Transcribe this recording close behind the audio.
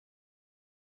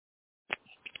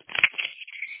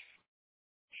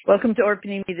Welcome to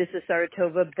Orphanimi. This is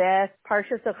Saratova Beth.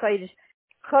 Parshas HaChodesh,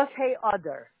 Chosei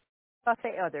Adar.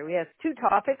 Chosei Adar. We have two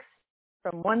topics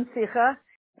from one Sicha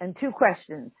and two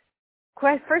questions.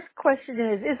 First question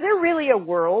is there really a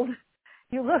world?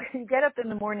 You get up in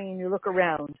the morning and you look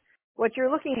around. What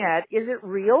you're looking at, is it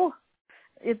real?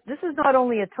 This is not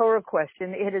only a Torah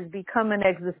question, it has become an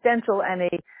existential and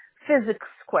a physics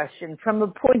question from the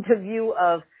point of view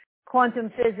of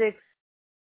quantum physics.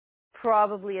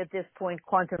 Probably at this point,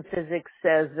 quantum physics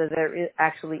says that there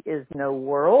actually is no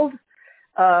world.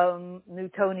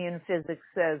 Newtonian physics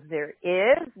says there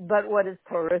is, but what does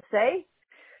Torah say?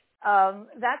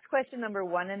 That's question number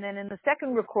one. And then in the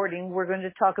second recording, we're going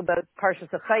to talk about Parshas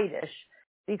HaChodesh,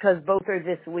 because both are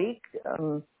this week.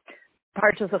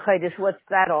 Parshas HaChodesh, what's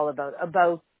that all about?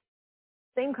 About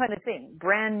same kind of thing,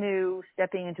 brand new,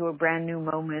 stepping into a brand new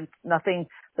moment. Nothing,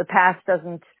 the past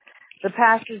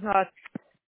is not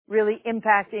really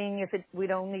impacting. We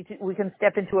don't need to, we can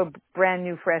step into a brand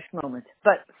new, fresh moment.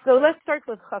 But, so let's start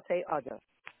with Chosei Adar.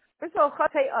 First of all,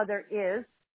 Chosei Adar is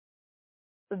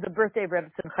the birthday of Rebbe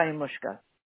Tzim Chaim Mushka.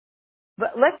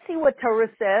 But let's see what Torah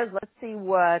says. Let's see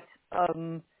what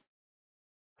the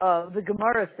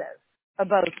Gemara says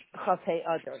about Chosei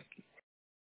Adar.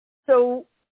 So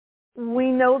we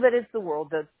know that it's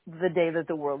the day that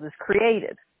the world is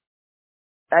created.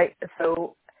 Right?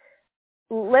 So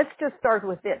let's just start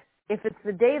with this. If it's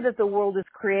the day that the world is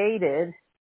created,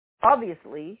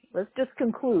 obviously, let's just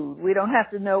conclude, we don't have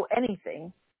to know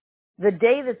anything. The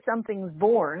day that something's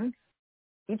born,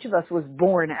 each of us was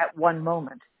born at one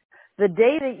moment. The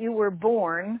day that you were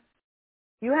born,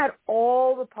 you had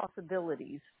all the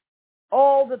possibilities,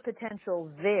 all the potential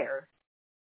there,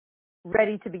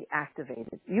 ready to be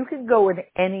activated. You could go in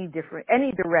any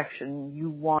direction you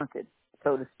wanted,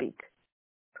 so to speak.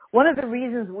 One of the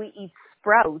reasons we eat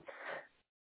sprouts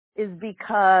is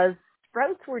because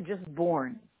sprouts were just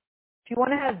born. If you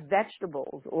want to have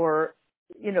vegetables or,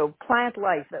 plant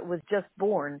life that was just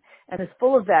born and is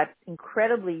full of that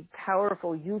incredibly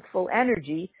powerful, youthful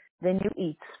energy, then you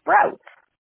eat sprouts.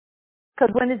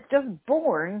 Because when it's just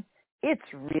born, it's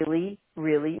really,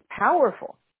 really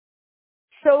powerful.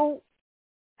 So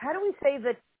how do we say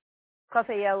that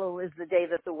Chosei Elul is the day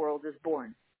that the world is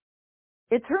born?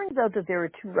 It turns out that there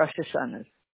are two Rosh Hashanahs.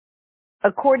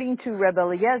 According to Rebbe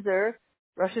Eliezer,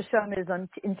 Rosh Hashanah is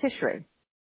in Tishrei.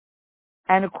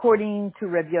 And according to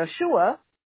Rebbe Yeshua,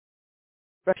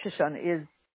 Rosh Hashanah is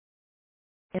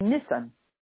in Nisan.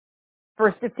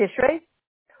 First of Tishrei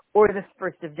or the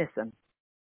first of Nisan.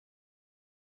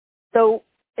 So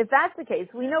if that's the case,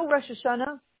 we know Rosh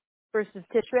Hashanah, first of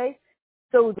Tishrei.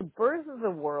 So the birth of the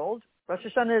world, Rosh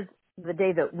Hashanah is the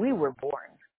day that we were born.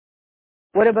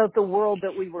 What about the world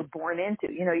that we were born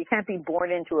into? You can't be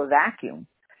born into a vacuum.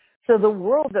 So the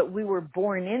world that we were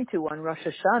born into on Rosh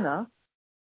Hashanah,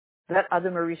 that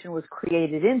Adam HaRishon was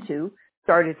created into,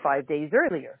 started 5 days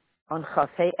earlier, on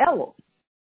Chosei Elul.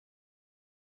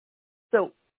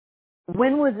 So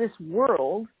when was this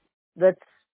world that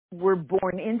we're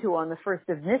born into on the 1st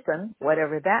of Nisan,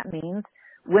 whatever that means,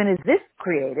 when is this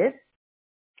created?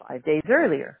 5 days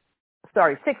earlier.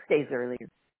 6 days earlier,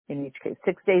 in each case,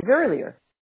 6 days earlier.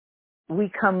 We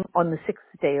come on the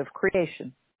 6th day of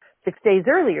creation. 6 days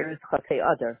earlier is Chosei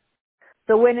Adar.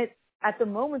 So when it's at the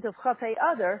moment of Chosei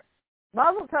Adar,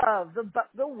 Mazel Tov,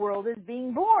 the world is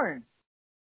being born.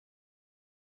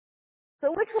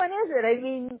 So which one is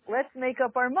it? Let's make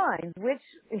up our minds. Which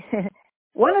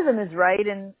one of them is right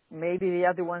and maybe the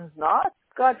other one's not,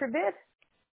 God forbid.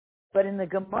 But in the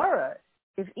Gemara,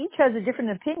 if each has a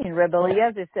different opinion, Rebbe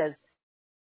Eliezer says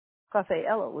Chosei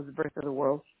Elul was the birth of the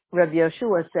world. Rebbe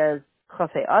Yeshua says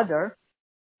Chosei Adar.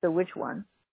 So which one?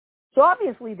 So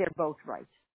obviously they're both right.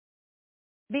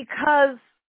 Because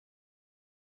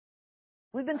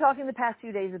we've been talking the past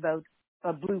few days about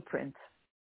a blueprint,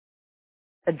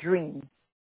 a dream,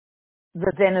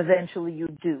 that then eventually you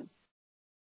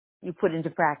put into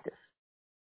practice.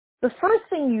 The first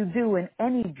thing you do in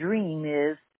any dream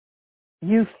is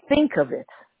you think of it.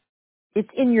 It's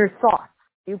in your thoughts.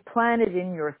 You plan it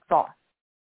in your thoughts.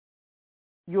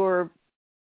 You're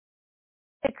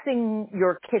fixing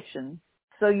your kitchen,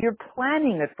 so you're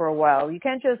planning it for a while. You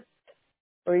can't just,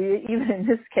 even in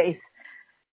this case,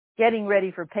 getting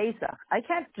ready for Pesach. I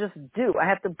can't just do. I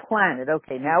have to plan it.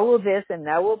 Okay, now we'll this, and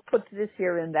now we'll put this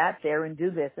here and that there, and do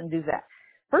this and do that.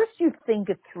 First you think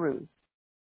it through,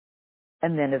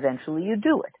 and then eventually you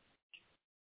do it.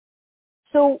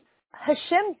 So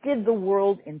Hashem did the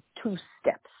world in 2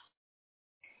 steps.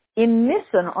 In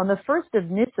Nisan, on the 1st of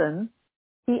Nisan,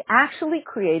 he actually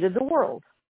created the world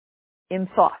in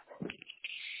thought.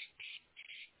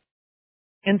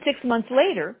 And 6 months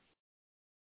later,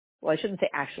 Well, I shouldn't say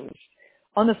actually.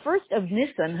 On the first of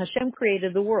Nisan, Hashem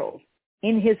created the world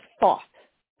in his thought.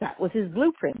 That was his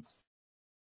blueprint.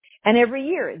 And every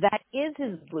year, that is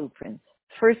his blueprint.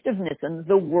 First of Nisan,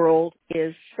 the world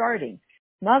is starting.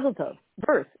 Mazel Tov,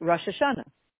 birth, Rosh Hashanah,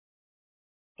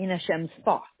 in Hashem's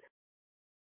thought.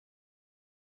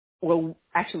 Well,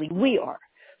 actually, we are.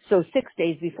 So 6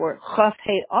 days before Chaf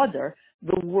He Adar,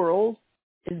 the world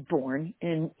is born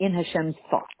in Hashem's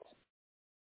thought.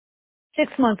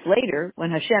 6 months later, when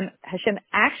Hashem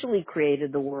actually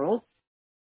created the world,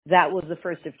 that was the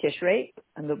first of Tishrei,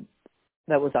 and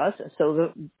that was us. So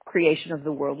the creation of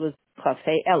the world was Chaf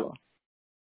He Elul.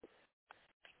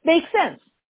 Makes sense.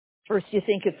 First you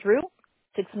think it through,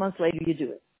 6 months later you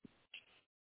do it.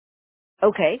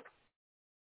 Okay.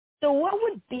 So what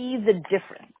would be the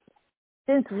difference?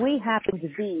 Since we happen to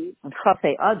be on Chaf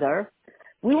He Adar,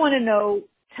 we want to know,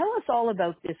 tell us all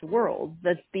about this world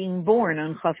that's being born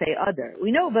on Chaf He Adar.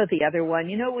 We know about the other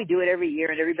one. You know, we do it every year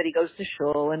and everybody goes to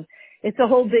shul and it's a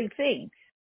whole big thing.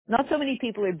 Not so many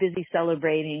people are busy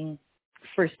celebrating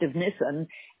first of Nisan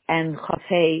and Chaf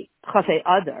He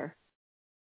Adar.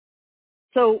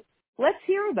 So let's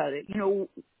hear about it. You know,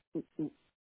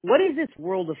 what is this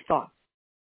world of thought?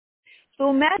 So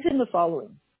imagine the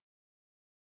following.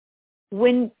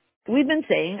 When we've been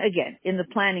saying, again, in the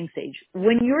planning stage,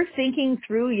 when you're thinking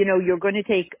through, you know, you're going to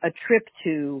take a trip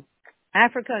to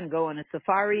Africa and go on a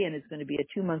safari, and it's going to be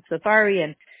a 2-month safari,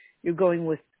 and you're going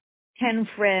with 10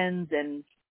 friends, and,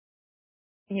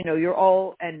 you know, you're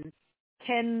all, and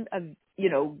 10 of, you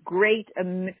know, great,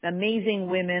 amazing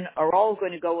women are all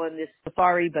going to go on this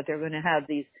safari, but they're going to have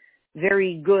these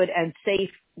very good and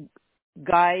safe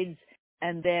guides.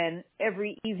 And then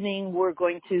every evening we're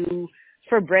going to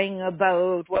bring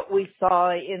about what we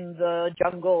saw in the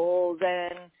jungles,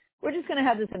 and we're just going to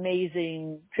have this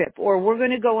amazing trip. Or we're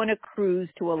going to go on a cruise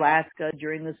to Alaska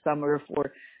during the summer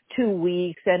for 2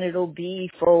 weeks, and it'll be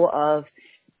full of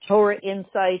Torah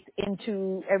insights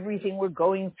into everything we're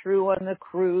going through on the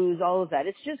cruise, all of that.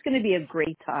 It's just going to be a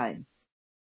great time.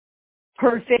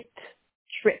 Perfect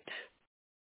trip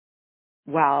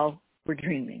while we're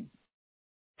dreaming.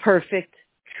 Perfect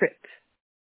trip.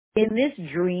 In this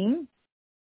dream,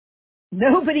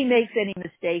 nobody makes any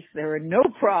mistakes. There are no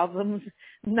problems.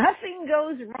 Nothing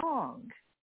goes wrong.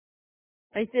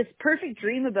 Like this perfect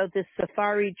dream about this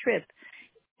safari trip.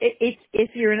 It's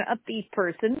if you're an upbeat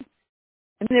person,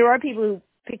 and there are people who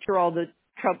picture all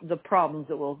the problems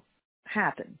that will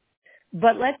happen.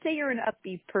 But let's say you're an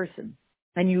upbeat person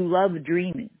and you love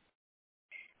dreaming.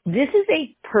 This is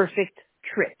a perfect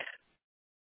trip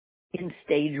in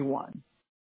stage 1.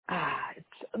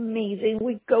 It's amazing.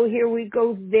 We go here, we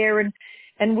go there,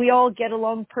 and we all get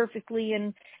along perfectly,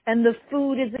 and the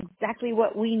food is exactly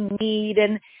what we need,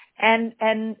 and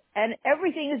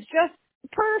everything is just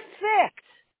perfect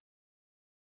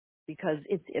because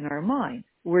it's in our mind.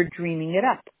 We're dreaming it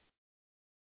up.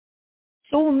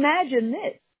 So imagine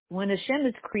this. When Hashem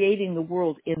is creating the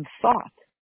world in thought,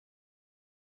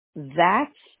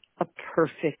 that's a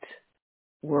perfect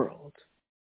world.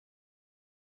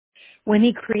 When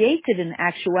he creates it in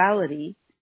actuality,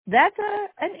 that's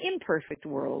an imperfect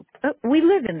world. We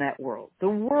live in that world. The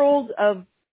world of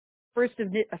first of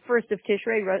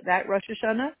Tishrei, that Rosh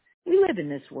Hashanah, we live in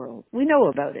this world. We know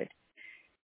about it.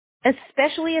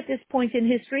 Especially at this point in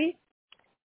history,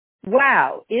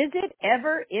 wow, is it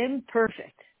ever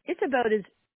imperfect? It's about as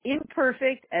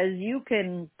imperfect as you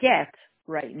can get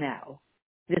right now,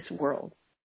 this world.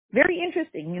 Very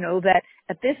interesting, you know, that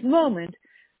at this moment,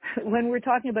 when we're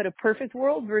talking about a perfect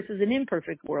world versus an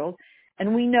imperfect world,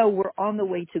 and we know we're on the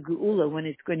way to Geula when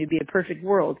it's going to be a perfect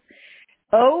world,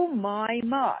 oh my,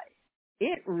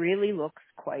 it really looks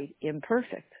quite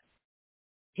imperfect.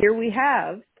 Here we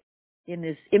have, in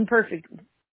this imperfect,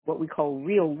 what we call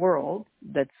real world,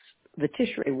 that's the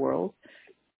Tishrei world,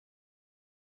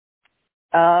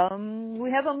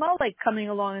 we have a Amalek coming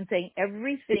along and saying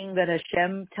everything that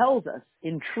Hashem tells us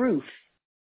in truth,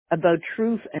 about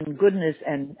truth and goodness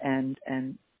and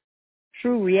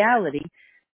true reality,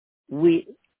 you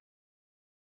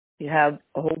have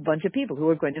a whole bunch of people who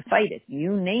are going to fight it.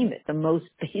 You name it, the most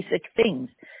basic things,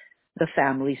 the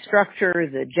family structure,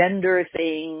 the gender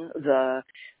thing, the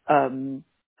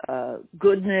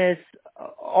goodness,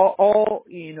 all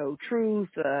you know, truth,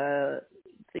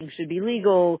 things should be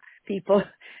legal, people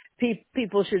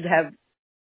should have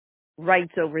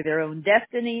rights over their own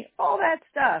destiny, all that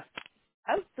stuff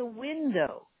out the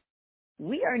window.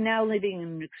 We are now living in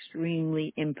an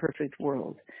extremely imperfect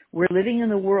world. We're living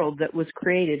in a world that was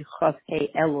created Chaf He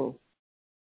Elul,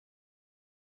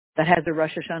 that has a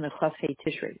Rosh Hashanah Chaf He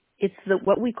Tishrei. It's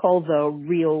what we call the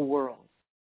real world.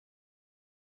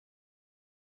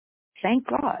 Thank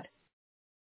God.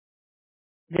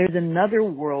 There's another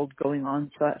world going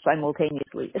on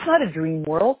simultaneously. It's not a dream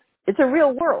world. It's a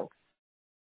real world.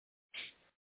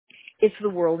 It's the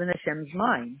world in Hashem's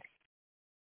mind.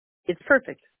 It's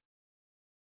perfect.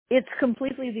 It's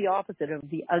completely the opposite of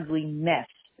the ugly mess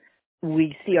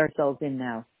we see ourselves in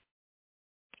now.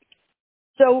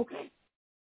 So,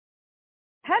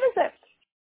 how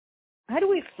do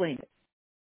we explain it?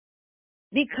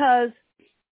 Because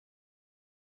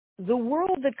the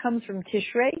world that comes from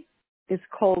Tishrei is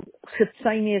called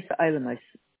Chitzonius Eilamus,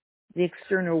 the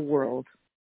external world.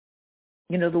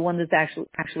 You know, the one that's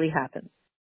actually happened.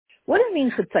 What does it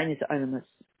mean, Chitzonius Eilamus?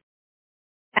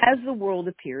 As the world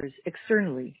appears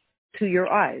externally to your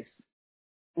eyes,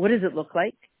 what does it look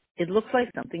like? It looks like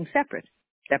something separate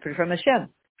from Hashem.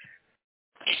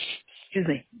 Excuse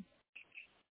me.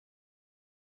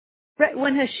 Right,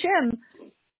 when Hashem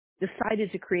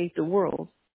decided to create the world,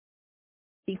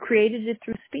 he created it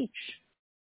through speech.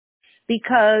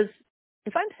 Because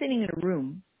if I'm sitting in a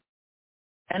room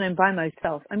and I'm by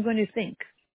myself, I'm going to think.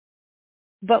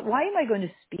 But why am I going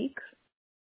to speak?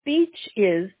 Speech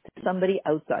is somebody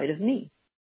outside of me.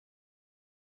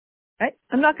 Right?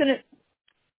 I'm not going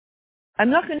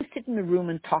to sit in the room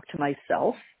and talk to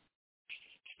myself.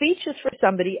 Speech is for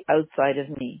somebody outside of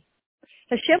me.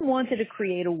 Hashem wanted to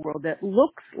create a world that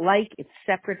looks like it's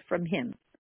separate from him.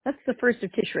 That's the first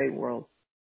of Tishrei world.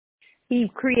 He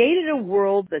created a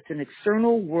world that's an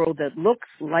external world that looks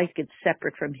like it's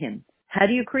separate from him. How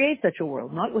do you create such a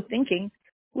world? Not with thinking,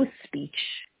 with speech.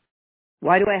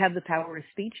 Why do I have the power of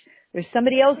speech? There's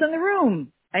somebody else in the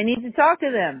room. I need to talk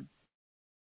to them.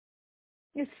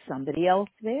 There's somebody else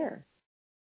there.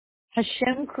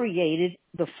 Hashem created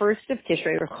the first of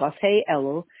Tishrei, or Chafei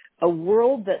Elul, a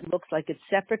world that looks like it's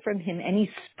separate from him, and he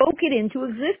spoke it into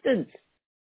existence.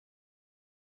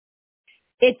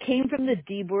 It came from the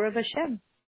Dibur of Hashem.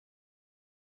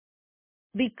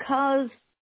 Because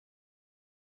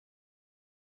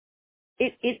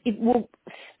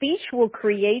speech will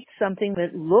create something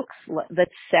that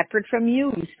that's separate from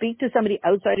you. You speak to somebody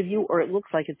outside of you, or it looks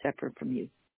like it's separate from you.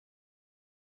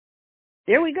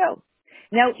 There we go.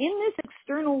 Now, in this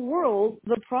external world,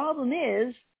 the problem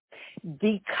is,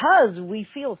 because we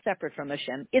feel separate from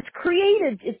Hashem, it's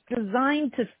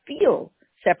designed to feel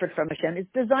separate from Hashem.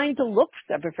 It's designed to look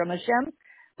separate from Hashem.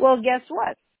 Well, guess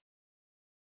what?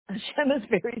 Hashem is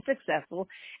very successful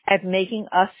at making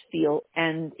us feel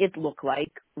and it look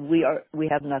like we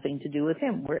have nothing to do with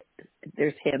him.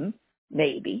 There's him,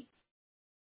 maybe,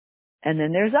 and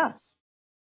then there's us.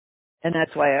 And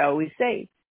that's why I always say,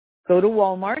 go to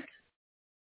Walmart,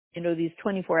 these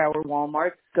 24-hour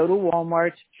Walmarts, go to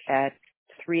Walmart at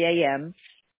 3 a.m.,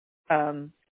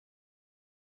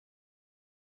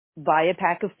 buy a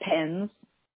pack of pens,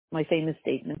 my famous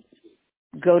statement,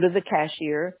 go to the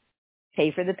cashier,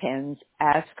 pay for the pens,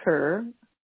 ask her,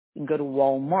 you can go to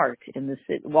Walmart in the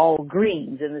city,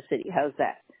 Walgreens in the city, how's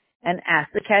that? And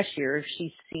ask the cashier if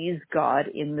she sees God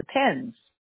in the pens.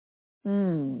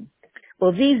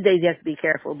 Well, these days you have to be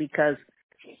careful because,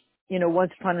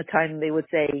 once upon a time they would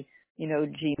say,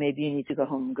 gee, maybe you need to go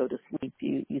home and go to sleep.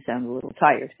 You sound a little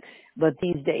tired. But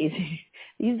these days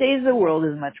the world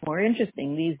is much more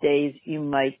interesting. These days you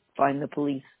might find the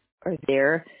police are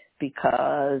there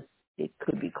because it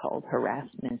could be called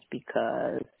harassment,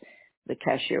 because the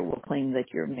cashier will claim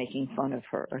that you're making fun of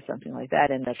her or something like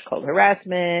that, and that's called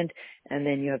harassment, and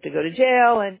then you have to go to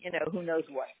jail, and, who knows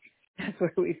what. That's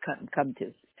where we've come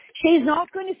to. She's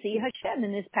not going to see Hashem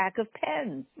in this pack of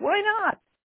pens. Why not?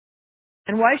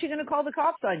 And why is she going to call the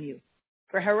cops on you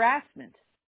for harassment?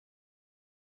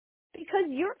 Because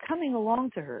you're coming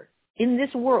along to her in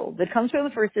this world that comes from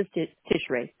the first of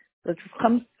Tishrei, that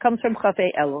comes from Chafei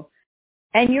Elul,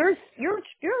 and you're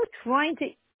trying to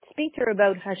speak to her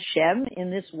about Hashem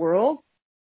in this world.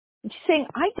 And she's saying,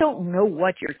 I don't know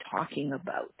what you're talking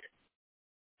about.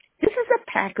 This is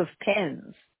a pack of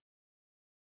pens.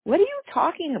 What are you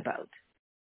talking about?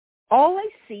 All I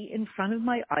see in front of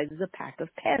my eyes is a pack of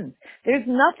pens. There's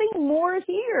nothing more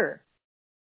here.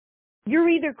 You're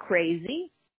either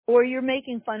crazy or you're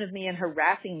making fun of me and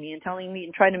harassing me and telling me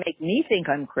and trying to make me think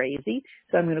I'm crazy,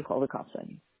 so I'm going to call the cops on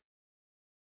you.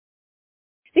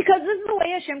 Because this is the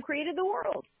way Hashem created the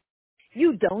world.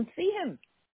 You don't see him.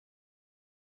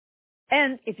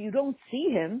 And if you don't see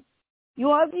him,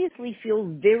 you obviously feel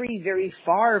very, very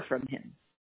far from him.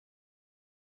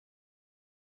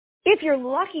 If you're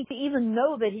lucky to even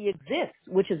know that he exists,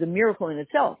 which is a miracle in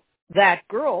itself, that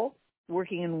girl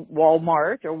working in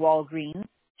Walmart or Walgreens,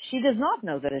 she does not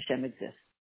know that Hashem exists.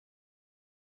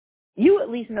 You at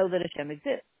least know that Hashem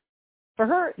exists. For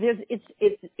her, there's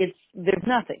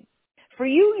nothing. For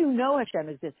you, you know Hashem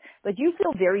exists, but you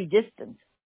feel very distant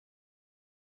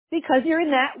because you're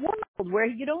in that world where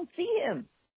you don't see him.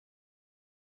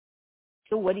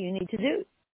 So what do you need to do?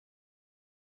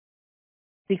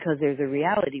 Because there's a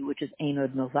reality which is Ein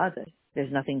Od Milvado.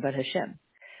 There's nothing but Hashem.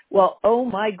 Well, oh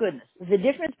my goodness. The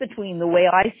difference between the way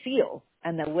I feel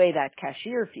and the way that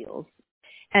cashier feels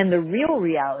and the real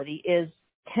reality is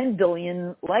 10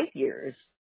 billion light years.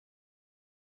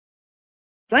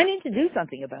 So I need to do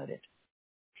something about it.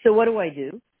 So what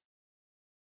do?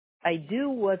 I do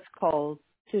what's called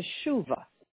teshuvah.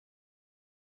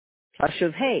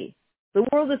 Tashuv Hey. The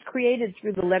world is created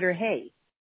through the letter Hey.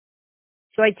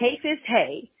 So I take this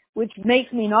Hey, which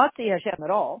makes me not see Hashem at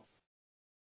all,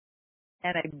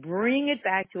 and I bring it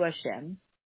back to Hashem,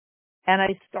 and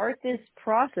I start this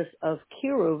process of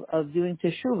kiruv, of doing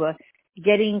teshuvah,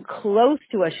 getting close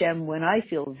to Hashem when I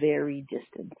feel very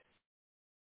distant.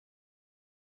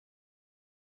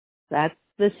 That's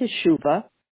the teshuvah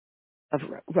of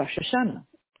Rosh Hashanah.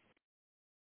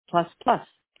 Plus.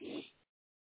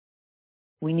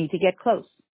 We need to get close,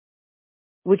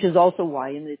 which is also why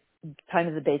in the time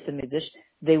of the Beis HaMikdash,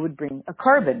 they would bring a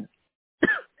carbon.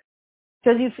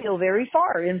 Because you feel very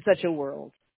far in such a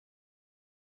world.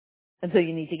 And so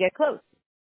you need to get close.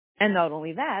 And not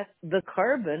only that, the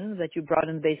carbon that you brought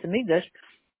in the Beis HaMikdash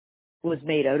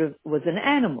was an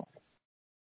animal.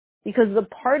 Because the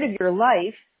part of your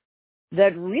life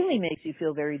that really makes you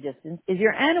feel very distant is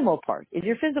your animal part, is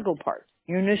your physical part.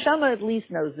 Your neshama at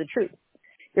least knows the truth.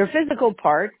 Your physical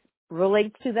part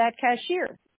relates to that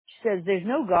cashier. She says, there's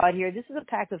no God here. This is a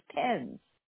pack of pens.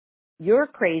 You're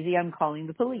crazy. I'm calling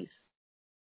the police.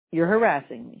 You're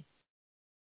harassing me.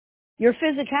 Your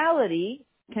physicality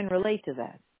can relate to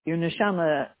that. Your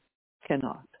neshama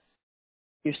cannot.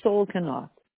 Your soul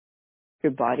cannot.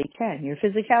 Your body can. Your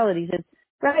physicality says,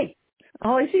 right,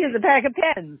 all I see is a pack of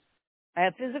pens. I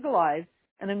have physical eyes,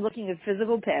 and I'm looking at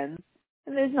physical pens,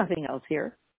 and there's nothing else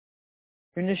here.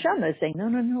 Your neshama is saying,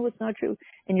 no, it's not true.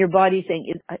 And your body is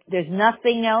saying, there's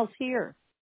nothing else here.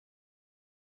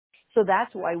 So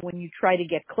that's why when you try to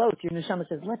get close, your neshama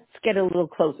says, let's get a little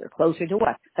closer. Closer to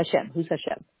what? Hashem. Who's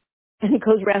Hashem? And it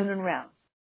goes round and round.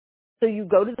 So you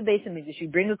go to the Beis HaMikdash, you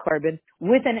bring a carbon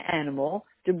with an animal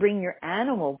to bring your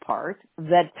animal part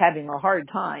that's having a hard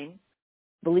time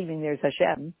believing there's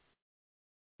Hashem.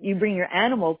 You bring your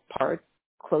animal part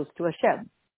close to Hashem.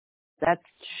 That's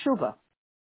Teshuvah.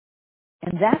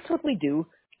 And that's what we do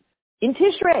in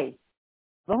Tishrei,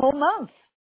 the whole month.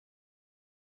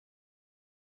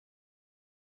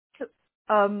 So,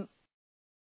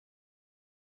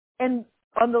 and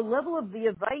on the level of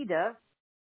the Avaida,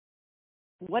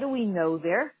 what do we know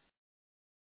there?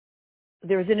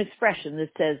 There's an expression that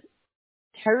says,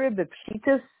 Tereh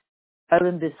b'pshitas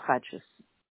elim b'schachus.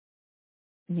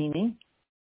 Meaning,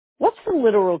 what's the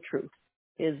literal truth?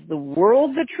 Is the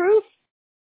world the truth?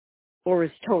 Or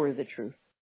is Torah the truth?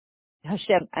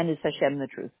 Hashem, and is Hashem the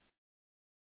truth?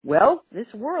 Well,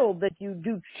 this world that you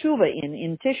do tshuva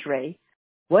in Tishrei,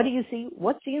 what do you see?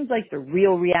 What seems like the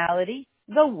real reality?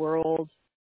 The world,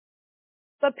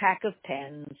 the pack of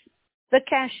pens, the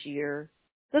cashier,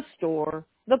 the store,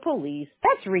 the police.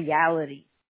 That's reality.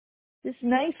 This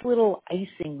nice little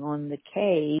icing on the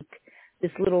cake,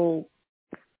 this little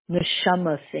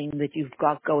neshama thing that you've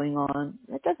got going on,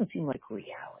 that doesn't seem like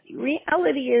reality.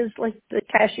 Reality is like the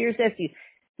cashier says to you,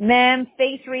 ma'am,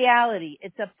 face reality.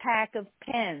 It's a pack of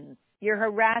pens. You're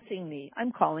harassing me.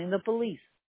 I'm calling the police.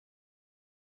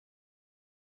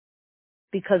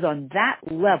 Because on that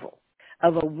level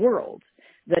of a world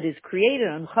that is created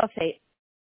on Chafei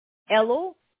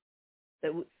Elul,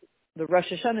 the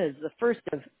Rosh Hashanah is the first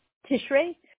of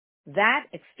Tishrei, that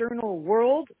external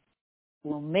world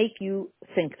will make you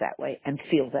think that way and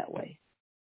feel that way.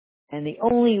 And the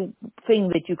only thing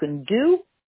that you can do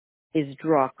is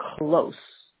draw close.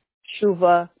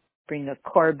 Shuva, bring a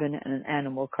carbon and an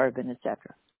animal carbon, etc.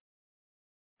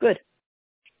 Good.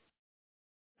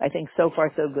 I think so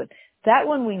far so good. That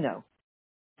one we know.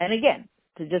 And again,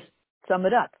 to just sum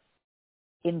it up,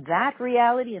 in that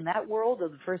reality, in that world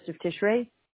of the first of Tishrei,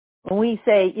 when we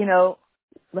say,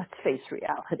 let's face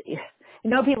reality.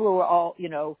 People who are all,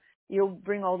 you'll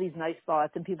bring all these nice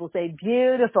thoughts and people say,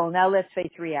 beautiful, now let's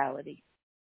face reality.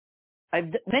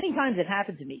 Many times it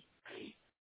happened to me.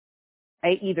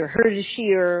 I either heard a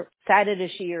shiur, sat at a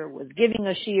shiur, was giving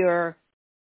a shiur,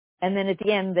 and then at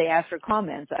the end they asked for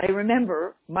comments. I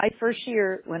remember my first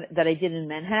shiur that I did in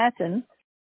Manhattan,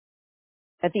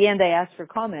 at the end I asked for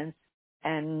comments,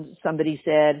 and somebody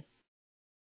said,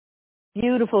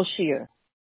 beautiful shiur.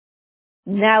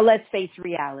 Now let's face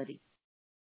reality.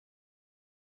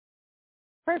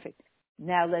 Perfect.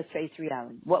 Now let's face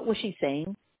reality. What was she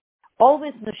saying? All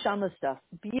this neshama stuff,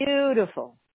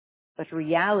 beautiful. But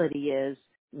reality is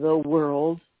the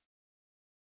world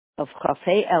of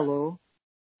Chafei Elu.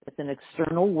 It's an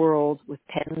external world with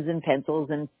pens and pencils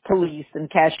and police and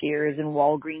cashiers and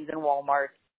Walgreens and Walmart.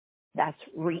 That's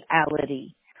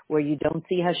reality. Where you don't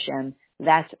see Hashem,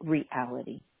 that's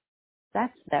reality.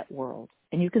 That's that world.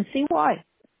 And you can see why.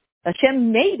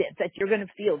 Hashem made it that you're going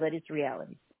to feel that it's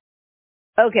reality.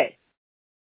 Okay.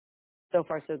 So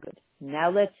far, so good.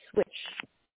 Now let's switch.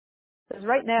 Because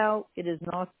right now, it is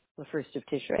not the first of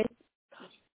Tishrei.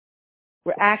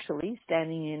 We're actually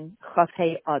standing in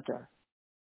Chafei Adar.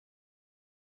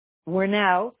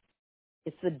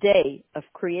 It's the day of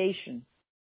creation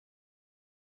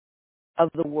of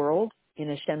the world in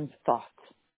Hashem's thoughts,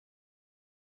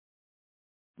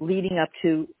 leading up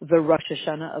to the Rosh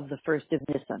Hashanah of the first of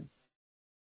Nisan.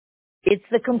 It's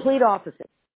the complete opposite.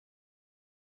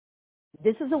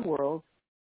 This is a world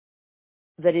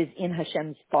that is in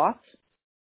Hashem's thoughts,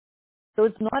 so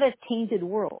it's not a tainted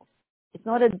world. It's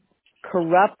not a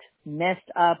corrupt, messed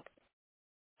up,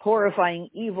 horrifying,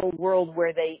 evil world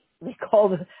where they call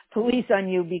the police on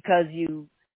you because you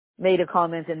made a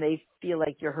comment and they feel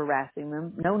like you're harassing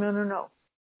them. No.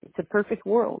 It's a perfect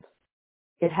world.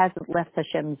 It hasn't left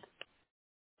Hashem's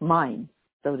mind,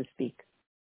 so to speak.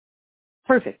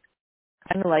 Perfect.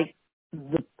 Kind of like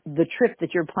the trip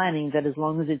that you're planning, that as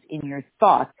long as it's in your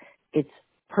thoughts, it's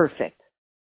perfect.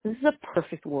 This is a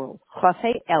perfect world.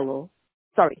 Chafei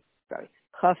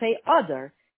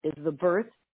Adar is the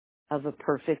birth of a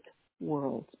perfect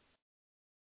world.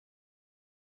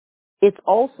 It's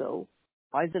also,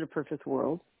 why is it a perfect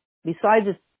world? Besides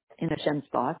it's in Hashem's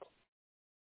thoughts,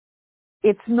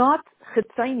 it's not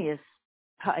chitzonius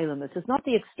ha'elamus. It's not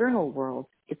the external world.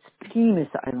 It's pnimis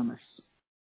ha'elamus.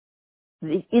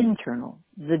 The internal,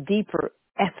 the deeper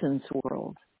essence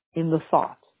world in the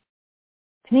thought.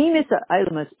 Pnimis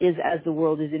ha'elamus is as the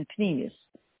world is in pnimis.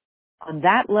 On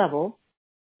that level,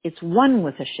 it's one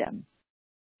with Hashem,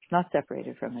 not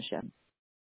separated from Hashem.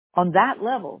 On that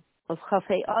level of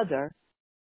Chafei Adar,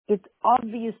 it's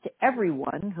obvious to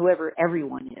everyone, whoever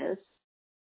everyone is,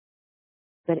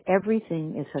 that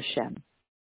everything is Hashem.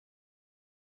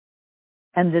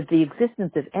 And that the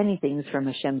existence of anything is from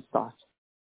Hashem's thought.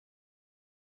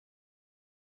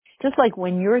 Just like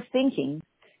when you're thinking,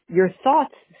 your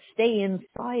thoughts stay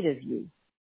inside of you.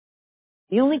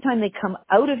 The only time they come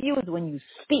out of you is when you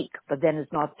speak, but then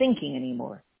it's not thinking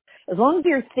anymore. As long as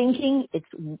you're thinking,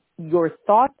 your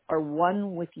thoughts are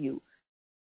one with you.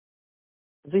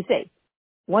 As we say,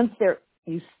 once they're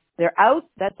out,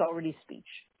 that's already speech.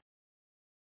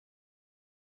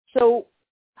 So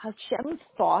Hashem's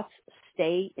thoughts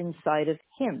stay inside of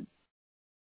him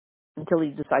until he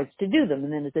decides to do them,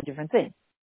 and then it's a different thing.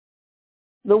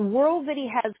 The world that he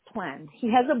has planned,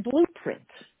 he has a blueprint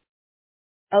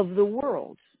of the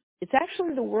world. It's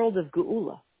actually the world of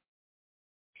Geula.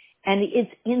 And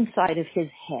it's inside of his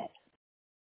head.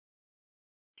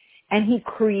 And he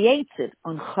creates it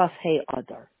on Chafei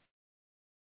Adar.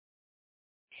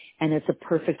 And it's a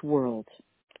perfect world.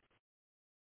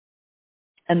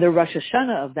 And the Rosh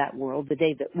Hashanah of that world, the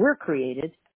day that we're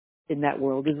created in that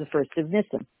world, is the first of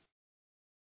Nisan.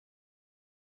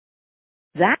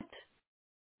 That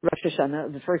Rosh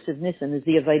Hashanah, the first of Nisan, is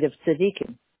the Avodah of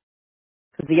Tzadikim.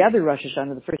 Because the other Rosh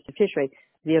Hashanah, the first of Tishrei, is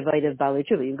the Avodah of Balei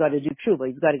Tshuva. You've got to do Tshuva.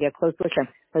 You've got to get close to Hashem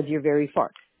because you're very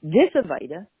far. This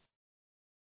Avodah,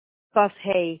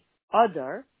 Chafei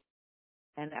Adar,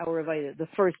 and our Avodah, the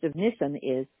first of Nisan,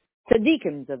 is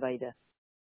Tzadikim's Avodah.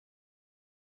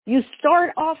 You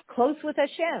start off close with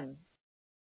Hashem.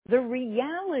 The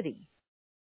reality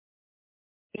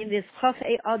in this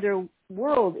Chafei Adar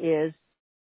world is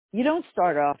you don't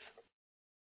start off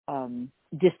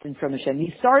distant from Hashem.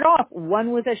 You start off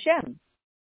one with Hashem.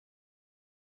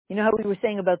 You know how we were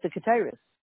saying about the Ketairos?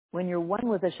 When you're one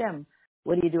with Hashem,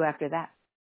 what do you do after that?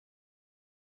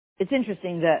 It's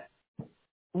interesting that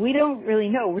we don't really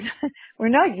know. We're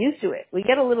not used to it. We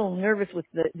get a little nervous with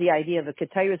the idea of a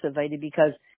Ketairos Avodah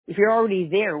because if you're already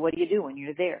there, what do you do when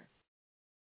you're there?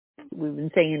 We've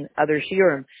been saying in other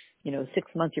shiurim,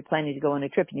 6 months you're planning to go on a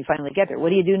trip and you finally get there. What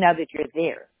do you do now that you're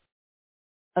there?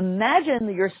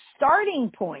 Imagine your starting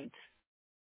point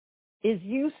is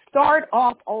you start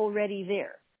off already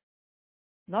there.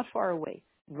 Not far away.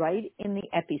 Right in the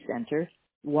epicenter,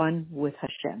 one with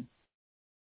Hashem.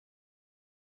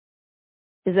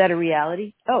 Is that a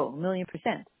reality? Oh,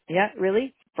 1,000,000%. Yeah,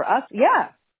 really? For us? Yeah.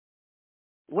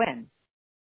 When?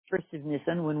 First of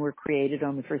Nisan, when we're created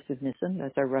on the first of Nisan,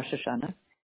 that's our Rosh Hashanah,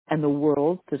 and the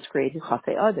world that's created,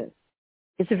 Chafei Adar.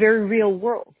 It's a very real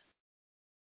world.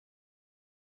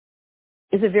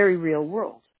 is a very real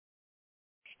world.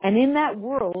 And in that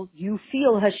world, you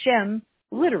feel Hashem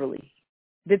literally,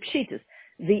 the pshitas.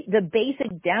 The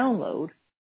basic download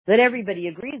that everybody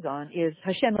agrees on is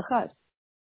Hashem Echad.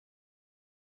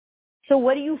 So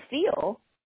what do you feel?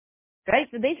 Right?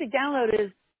 The basic download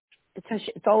is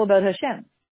it's all about Hashem.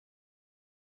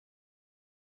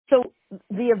 So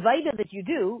the Avaida that you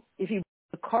do, if you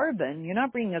bring a carbon, you're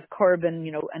not bringing a carbon,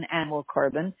 an animal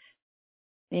carbon.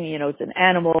 It's an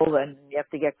animal and you have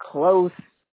to get close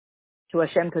to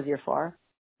Hashem because you're far.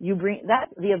 You bring that,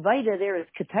 the Avaida there is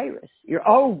Ketairis. You're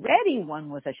already one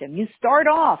with Hashem. You start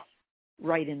off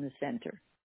right in the center.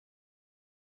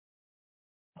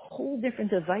 A whole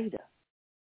different Avaida.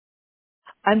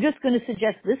 I'm just going to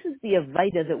suggest this is the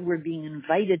Avaida that we're being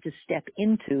invited to step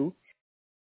into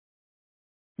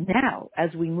now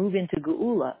as we move into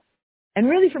Geula. And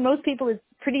really for most people it's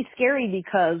pretty scary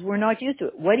because we're not used to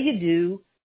it. What do you do?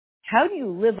 How do you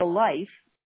live a life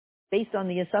based on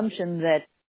the assumption that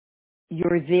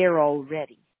you're there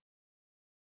already?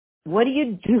 What do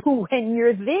you do when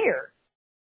you're there?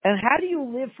 And how do you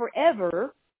live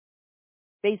forever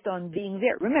based on being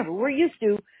there? Remember, we're used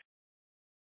to,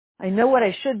 I know what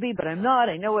I should be, but I'm not.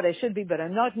 I know what I should be, but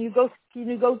I'm not. And you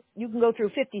can go through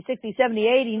 50, 60, 70,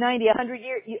 80, 90, 100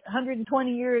 years,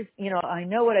 120 years. I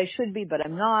know what I should be, but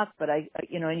I'm not. But and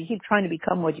you keep trying to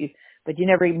become but you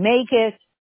never make it.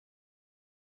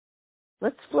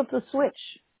 Let's flip the switch.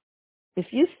 If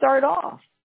you start off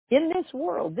in this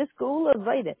world, this Geula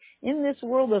Vaida, in this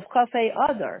world of Chafei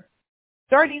Adar,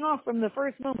 starting off from the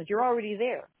first moment, you're already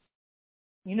there.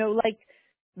 Like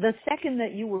the second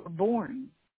that you were born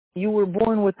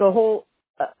with the whole,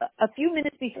 a few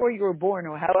minutes before you were born,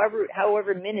 or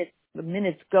however the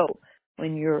minutes go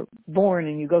when you're born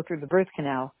and you go through the birth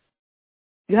canal,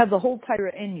 you have the whole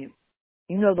Torah in you.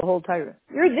 You know the whole Torah.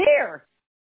 You're there.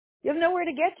 You have nowhere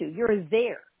to get to. You're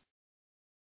there.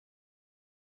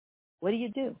 What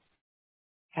do?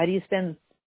 How do you spend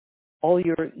all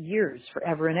your years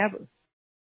forever and ever?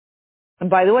 And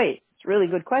by the way, it's a really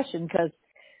good question because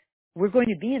we're going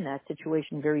to be in that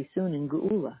situation very soon in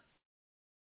Geula.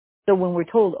 So when we're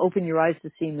told, open your eyes to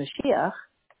see Mashiach,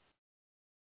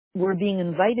 we're being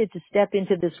invited to step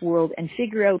into this world and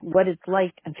figure out what it's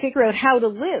like and figure out how to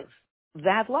live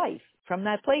that life from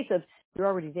that place of you're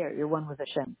already there. You're one with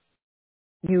Hashem.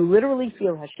 You literally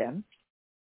feel Hashem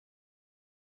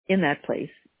in that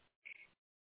place.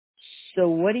 So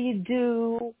what do you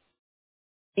do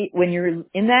when you're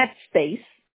in that space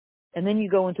and then you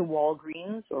go into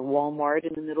Walgreens or Walmart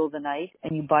in the middle of the night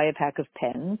and you buy a pack of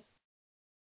pens?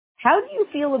 How do you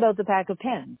feel about the pack of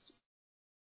pens?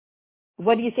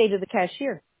 What do you say to the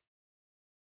cashier?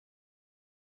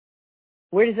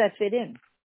 Where does that fit in?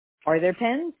 Are there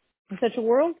pens in such a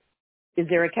world? Is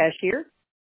there a cashier?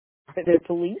 Are there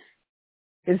police?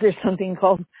 Is there something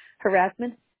called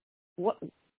harassment?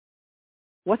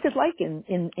 What's it like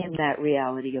in that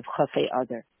reality of Chafei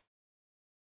Adar?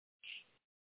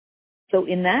 So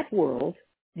in that world,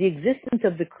 the existence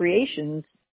of the creations,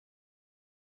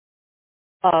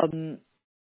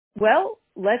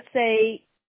 let's say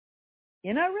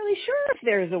you're not really sure if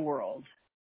there's a world.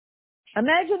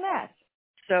 Imagine that.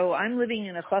 So I'm living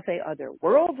in a Chafei Adar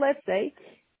world, let's say.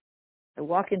 I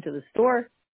walk into the store,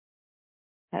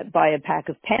 buy a pack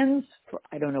of pens.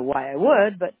 I don't know why I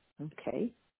would, but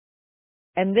okay.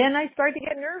 And then I start to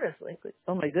get nervous, like,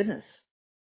 oh my goodness,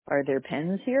 are there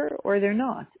pens here or they're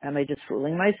not? Am I just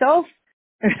fooling myself?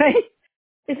 Right?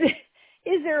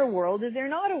 Is there a world? Is there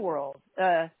not a world? Do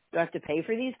I have to pay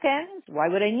for these pens? Why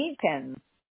would I need pens?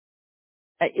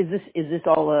 Is this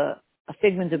all a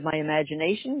figment of my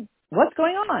imagination? What's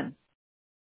going on?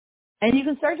 And you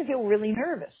can start to feel really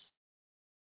nervous.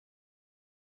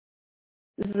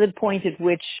 This is the point at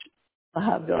which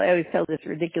I always tell this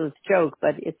ridiculous joke,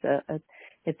 but it's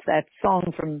that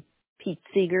song from Pete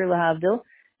Seeger, Lahavdil.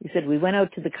 He said, we went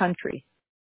out to the countryside,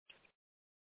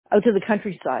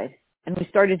 and we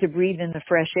started to breathe in the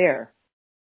fresh air.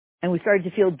 And we started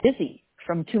to feel dizzy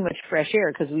from too much fresh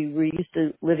air because we were used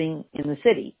to living in the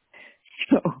city.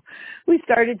 So we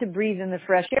started to breathe in the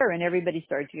fresh air, and everybody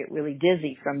started to get really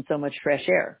dizzy from so much fresh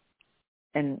air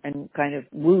and kind of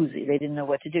woozy. They didn't know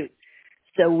what to do.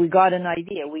 So we got an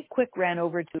idea. We quick ran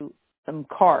over to some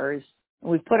cars,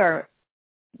 and we put our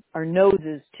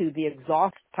noses to the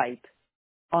exhaust pipe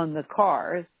on the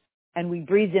cars, and we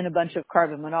breathed in a bunch of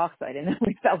carbon monoxide, and then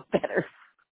we felt better.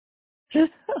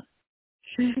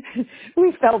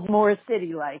 We felt more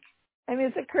city-like. I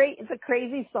mean, it's a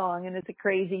crazy song, and it's a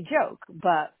crazy joke,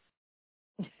 but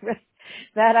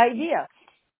that idea.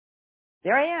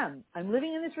 There I am. I'm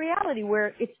living in this reality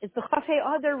where it's the Chafei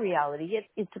Adar reality.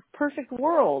 It's a perfect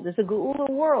world. It's a Geula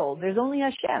world. There's only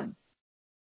Hashem.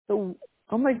 So,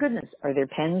 oh my goodness, are there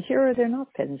pens here or are there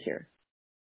not pens here?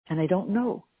 And I don't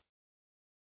know.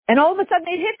 And all of a sudden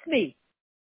it hits me.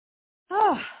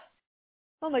 Oh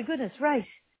my goodness, right.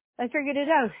 I figured it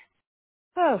out.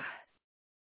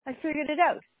 I figured it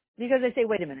out. Because I say,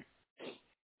 wait a minute.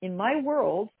 In my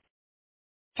world,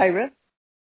 Torah,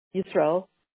 Yisrael,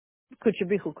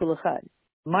 Kutchabichu Kulachad.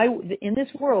 In this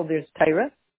world, there's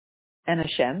Torah and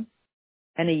Hashem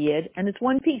and a Yid, and it's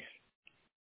one piece.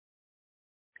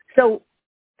 So,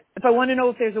 if I want to know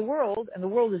if there's a world, and the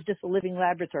world is just a living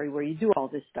laboratory where you do all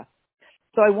this stuff.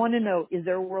 So I want to know, is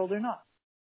there a world or not?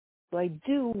 So I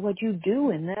do what you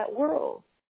do in that world.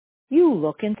 You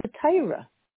look into Torah.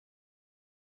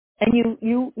 And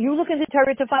you look into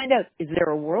Torah to find out, is there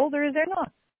a world or is there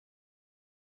not?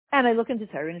 And I look into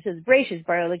Torah and it says, Breishis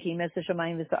bara Elokim es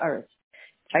hashamayim v'ha'aretz.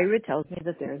 Torah tells me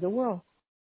that there is a world.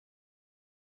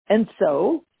 And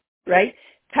so, right,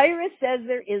 Torah says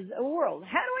there is a world.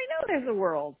 How do I know there's a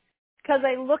world? Because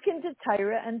I look into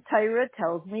Torah and Torah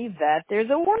tells me that there's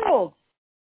a world.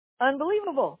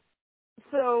 Unbelievable.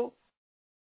 So,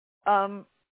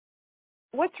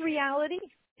 what's reality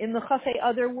in the Chafei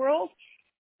Adar world?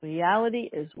 Reality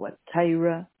is what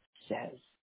Torah says.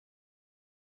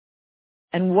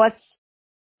 And what's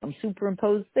some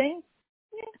superimposed thing?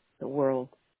 Yeah, the world.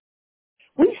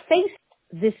 We faced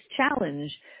this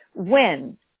challenge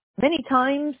when many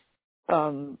times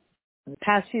in the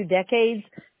past few decades,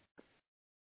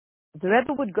 the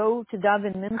Rebbe would go to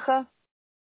daven mincha,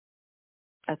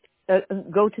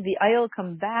 go to the aisle,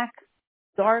 come back,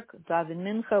 dark, daven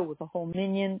mincha with a whole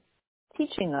minyan,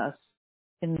 teaching us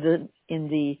in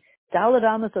the Daled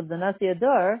Amos of the Nasi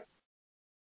Adar,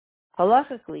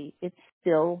 halachically, it's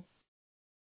still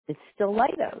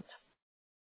light out.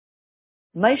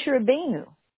 Moshe Rabbeinu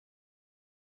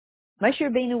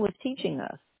was teaching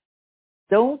us,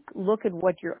 don't look at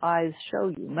what your eyes show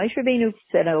you. Moshe Rabbeinu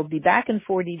said, I will be back in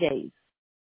 40 days.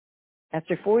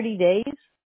 After 40 days,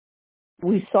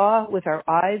 we saw with our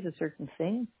eyes a certain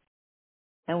thing,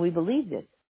 and we believed it.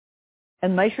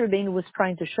 And Moshe Rabbeinu was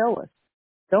trying to show us,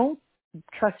 don't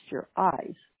trust your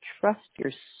eyes, trust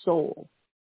your soul.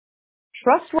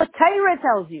 Trust what Torah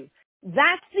tells you.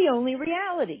 That's the only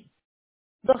reality.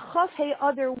 The Chafei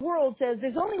Adar world says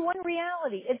there's only one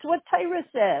reality. It's what Torah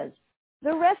says.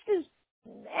 The rest is,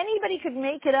 anybody could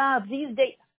make it up these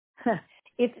days.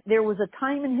 If there was a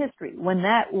time in history when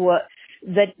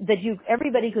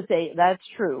everybody could say that's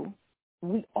true,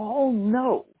 we all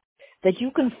know that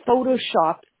you can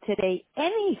Photoshop today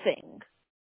anything.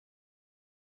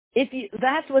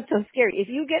 That's what's so scary. If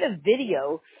you get a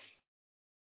video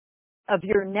of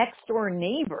your next door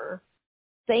neighbor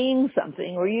saying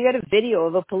something, or you get a video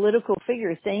of a political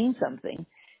figure saying something,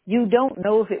 you don't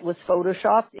know if it was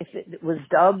photoshopped, if it was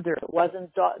dubbed or it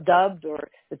wasn't dubbed, or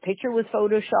the picture was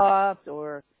photoshopped,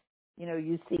 or,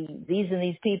 you see these and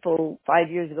these people 5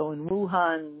 years ago in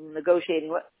Wuhan negotiating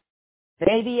what?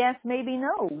 Maybe yes, maybe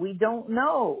no. We don't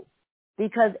know.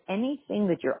 Because anything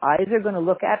that your eyes are going to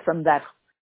look at from that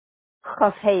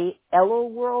Chafei Elul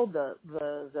world, the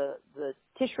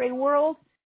Tishrei world,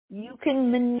 you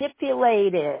can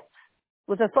manipulate it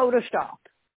with a Photoshop.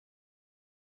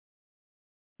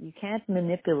 You can't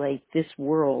manipulate this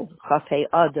world, Chafei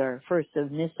Adar, first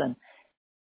of Nisan.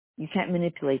 You can't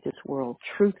manipulate this world.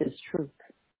 Truth is truth.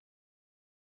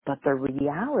 But the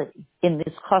reality in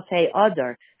this Chafei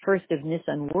Adar, first of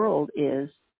Nisan world is,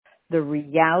 the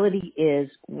reality is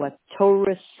what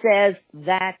Torah says,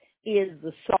 that is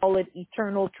the solid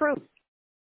eternal truth.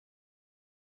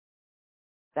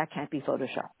 That can't be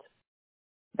photoshopped.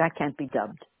 That can't be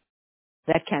dubbed.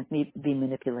 That can't be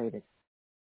manipulated.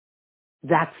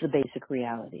 That's the basic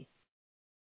reality.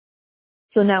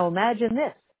 So now imagine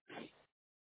this.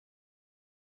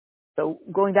 So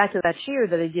going back to that shiur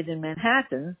that I did in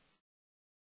Manhattan,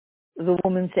 the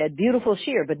woman said, beautiful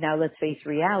shiur, but now let's face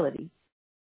reality.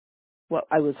 What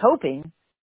I was hoping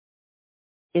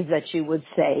is that she would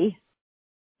say,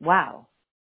 wow,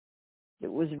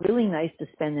 it was really nice to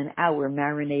spend an hour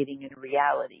marinating in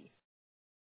reality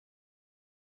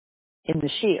in the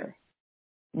shiur.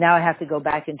 Now I have to go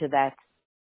back into that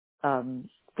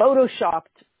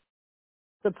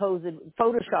supposed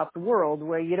photoshopped world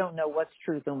where you don't know what's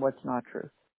truth and what's not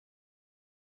truth.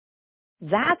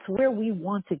 That's where we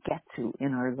want to get to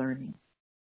in our learning.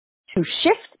 To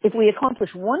shift, if we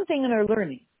accomplish one thing in our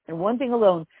learning, and one thing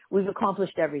alone, we've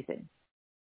accomplished everything.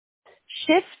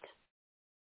 Shift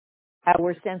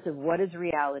our sense of what is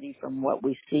reality from what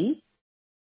we see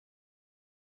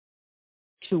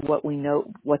to what we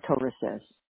know, what Torah says.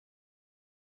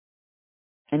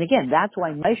 And again, that's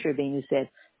why Moshe Rabbeinu said,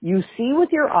 you see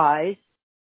with your eyes,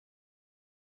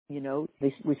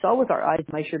 we saw with our eyes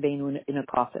Moshe Rabbeinu in a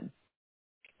coffin.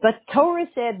 But Torah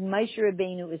said Moshe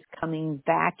Rabbeinu is coming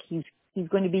back. He's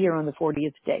going to be here on the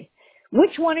 40th day.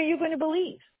 Which one are you going to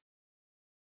believe?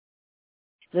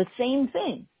 The same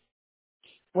thing.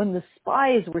 When the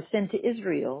spies were sent to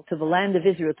Israel, to the land of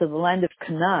Israel, to the land of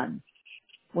Canaan,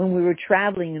 when we were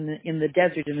traveling in the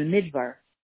desert, in the Midbar,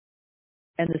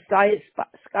 and the spies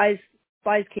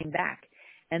came back,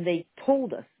 and they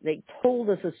told us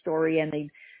a story, and they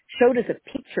showed us a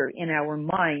picture in our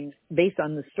minds based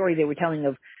on the story they were telling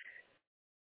of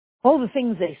all the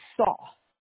things they saw.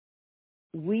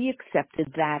 We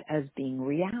accepted that as being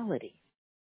reality.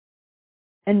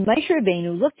 And Moshe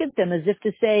Rabbeinu looked at them as if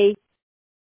to say,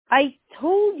 I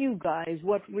told you guys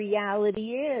what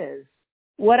reality is.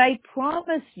 What I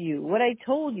promised you, what I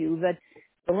told you, that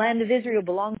the land of Israel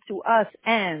belongs to us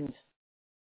and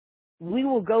we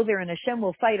will go there and Hashem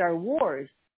will fight our wars.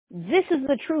 This is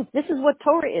the truth. This is what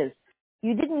Torah is.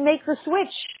 You didn't make the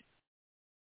switch.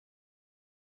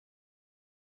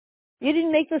 You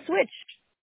didn't make the switch.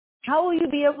 How will you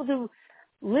be able to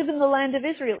live in the land of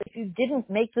Israel if you didn't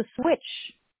make the switch?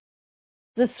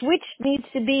 The switch needs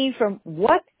to be from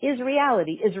what is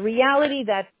reality? Is reality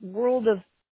that world of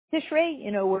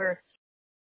Tishrei, where,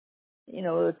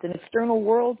 it's an external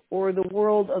world, or the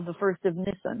world of the first of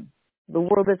Nisan, the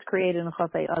world that's created in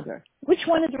Chafei Adar? Which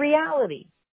one is reality?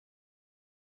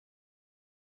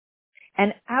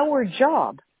 And our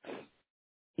job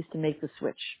is to make the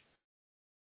switch.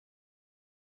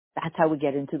 That's how we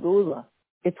get into Geula.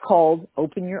 It's called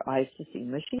Open Your Eyes to See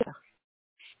Mashiach.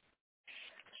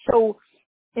 So,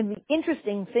 and the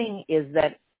interesting thing is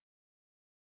that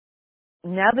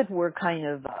now that we're kind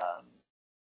of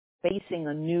facing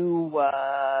a new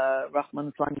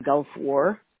Rahman Islam Gulf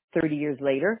War 30 years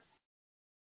later,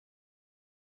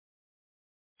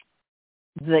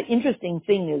 the interesting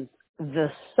thing is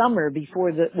the summer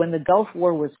before when the Gulf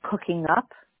War was cooking up,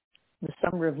 the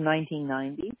summer of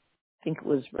 1990, I think it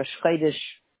was Rosh Chodesh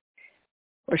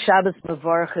or Shabbos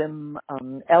Mevarchim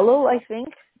Elul, I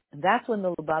think. That's when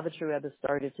the Lubavitcher Rebbe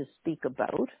started to speak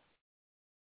about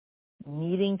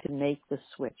needing to make the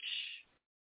switch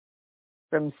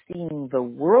from seeing the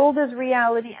world as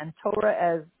reality and Torah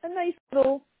as a nice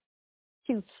little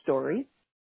cute story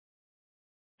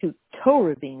to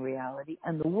Torah being reality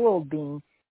and the world being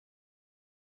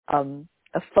a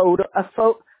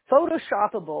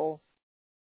photoshoppable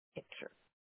picture.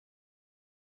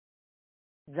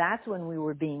 That's when we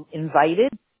were being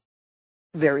invited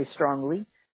very strongly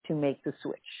to make the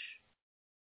switch.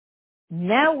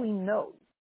 Now we know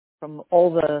from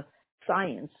all the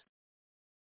science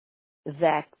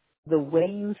that the way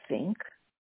you think,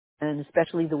 and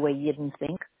especially the way Yidden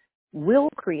think, will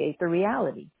create the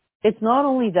reality. It's not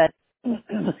only that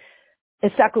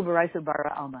Esaku B'Raiso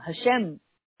Bara Alma, Hashem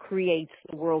creates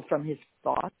the world from his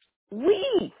thoughts.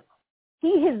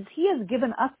 He has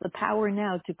given us the power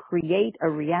now to create a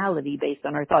reality based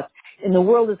on our thoughts. In the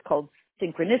world it's called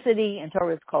synchronicity, and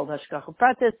Torah is called Hashgacha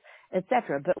Pratis,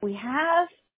 etc. But we have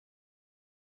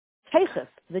teichas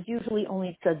that usually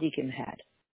only tzaddikim had.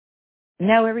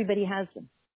 Now everybody has them.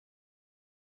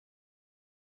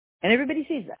 And everybody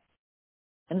sees that.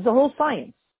 And it's a whole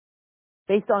science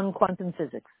based on quantum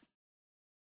physics.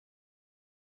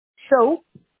 So,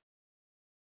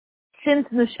 since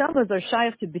neshamas are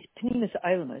shaykh to b'pnimis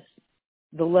eilamus,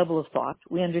 the level of thought,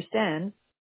 we understand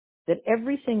that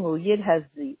every single yid has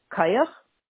the kayach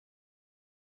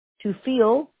to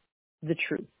feel the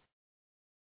truth.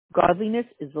 Godliness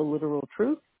is the literal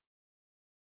truth,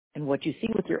 and what you see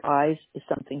with your eyes is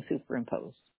something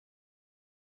superimposed.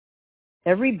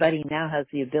 Everybody now has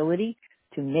the ability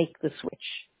to make the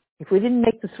switch. If we didn't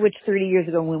make the switch 30 years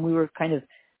ago when we were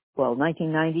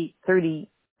 1990,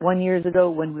 31 years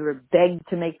ago when we were begged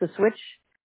to make the switch,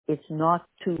 it's not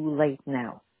too late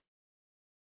now.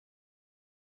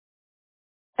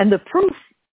 And the proof,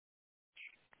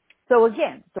 so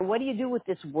what do you do with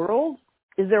this world?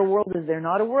 Is there a world? Is there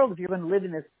not a world? If you're going to live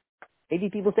in this, maybe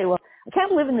people say, well, I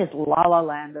can't live in this la-la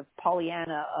land of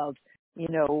Pollyanna, of,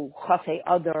 Chafei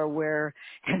Adar, where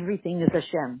everything is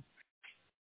Hashem.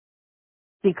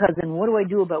 Because then what do I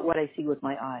do about what I see with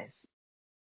my eyes?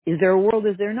 Is there a world?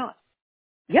 Is there not?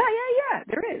 Yeah,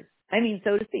 there is. I mean,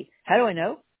 so to speak. How do I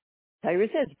know? Torah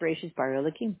says, Bereshis bara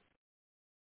Elokim.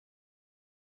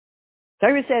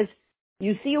 Torah says,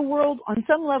 you see a world, on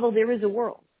some level there is a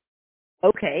world.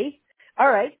 Okay, all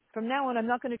right, from now on I'm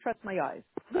not going to trust my eyes.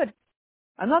 Good.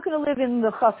 I'm not going to live in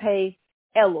the Chafei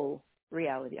Elul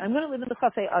reality. I'm going to live in the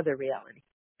Chafei Adar reality.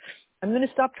 I'm going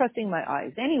to stop trusting my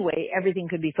eyes. Anyway, everything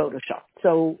could be photoshopped.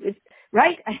 So it's,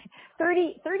 right?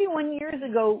 31 years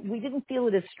ago, we didn't feel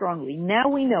it as strongly. Now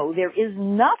we know there is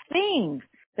nothing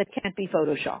that can't be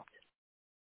photoshopped.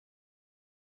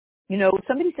 You know,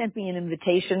 somebody sent me an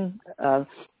invitation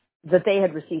that they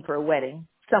had received for a wedding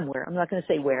somewhere. I'm not going to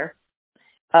say where.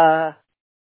 I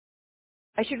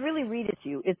should really read it to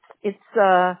you.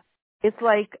 It's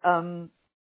like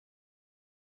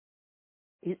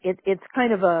it's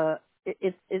kind of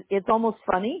it's almost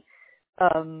funny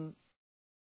because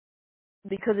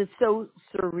it's so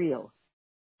surreal.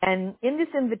 And in this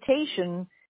invitation,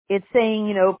 it's saying,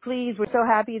 you know, please, we're so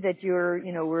happy that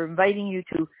we're inviting you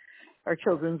to our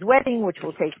children's wedding, which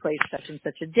will take place such and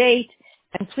such a date.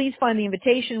 And please find the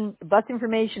invitation, bus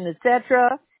information,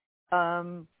 etc.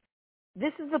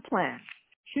 This is the plan.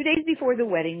 2 days before the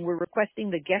wedding, we're requesting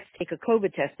the guests take a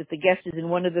COVID test if the guest is in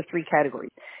one of the three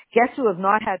categories. Guests who have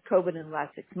not had COVID in the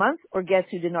last 6 months, or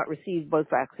guests who did not receive both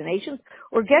vaccinations,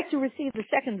 or guests who received the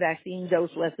second vaccine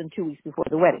dose less than 2 weeks before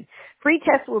the wedding. Free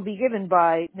tests will be given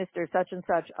by Mr. Such and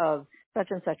Such of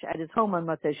such and such at his home on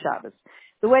Motzei Shabbos.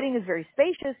 The wedding is very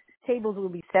spacious. Tables will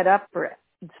be set up for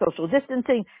social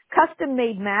distancing.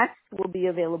 Custom-made masks will be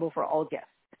available for all guests.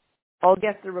 All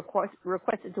guests are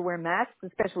requested to wear masks,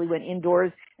 especially when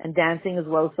indoors and dancing, as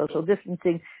well as social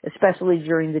distancing, especially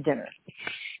during the dinner.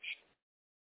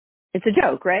 It's a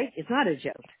joke, right? It's not a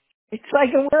joke. It's like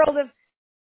a world of,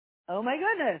 oh my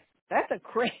goodness, that's a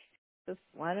crazy.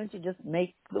 Why don't you just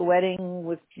make the wedding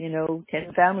with,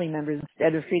 10 family members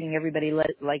instead of treating everybody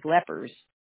like lepers?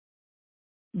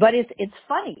 But it's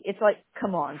funny. It's like,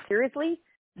 come on, seriously?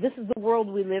 This is the world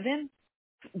we live in?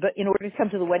 But in order to come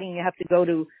to the wedding, you have to go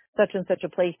to such and such a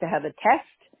place to have a test,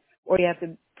 or you have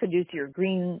to produce your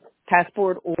green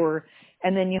passport,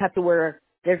 and then you have to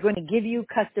they're going to give you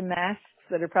custom masks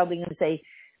that are probably going to say,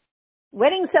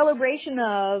 wedding celebration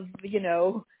of,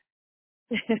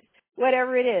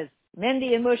 whatever it is,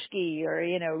 Mendy and Mushki, or,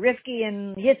 Rifki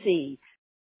and Yitzi,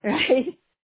 right?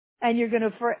 And you're going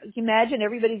to imagine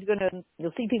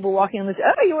you'll see people walking on this,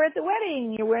 oh, you were at the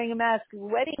wedding, you're wearing a mask,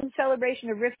 wedding celebration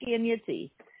of Rifki and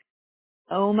Yitzi.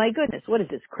 Oh my goodness, what is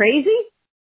this, crazy?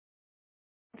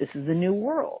 This is the new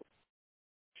world.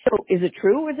 So is it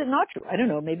true or is it not true? I don't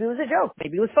know, maybe it was a joke,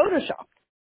 maybe it was photoshopped.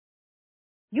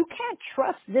 You can't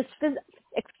trust this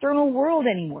external world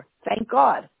anymore, thank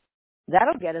God.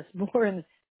 That'll get us more in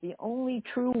the only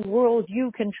true world you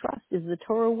can trust is the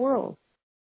Torah world.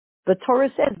 The Torah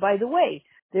says, by the way,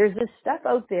 there's this stuff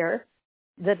out there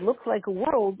that looks like a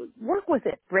world. Work with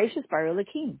it. Gracious Bar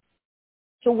Elokim.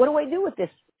 So what do I do with this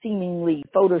seemingly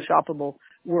photoshoppable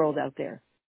world out there?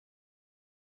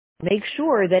 Make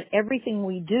sure that everything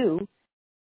we do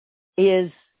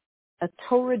is a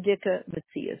Torah Dika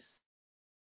Metzias.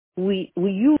 We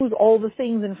use all the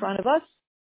things in front of us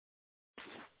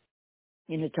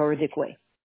in a Torah Dik way.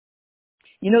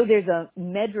 There's a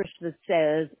medrash that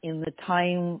says in the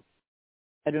time,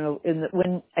 I don't know,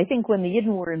 when the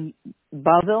Yidden were in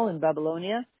Bavel, in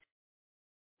Babylonia,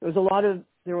 there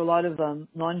were a lot of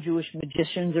non-Jewish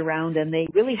magicians around, and they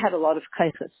really had a lot of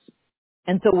kaichas.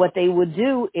 And so what they would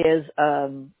do is, I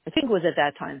think it was at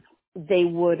that time, they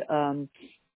would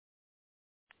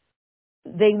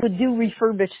do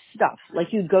refurbished stuff.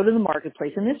 Like you'd go to the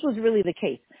marketplace, and this was really the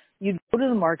case. You'd go to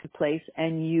the marketplace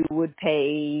and you would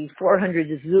pay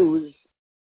 400 zuz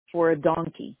for a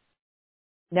donkey.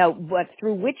 Now, but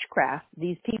through witchcraft,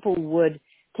 these people would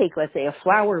take, let's say, a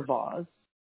flower vase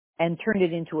and turn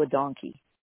it into a donkey.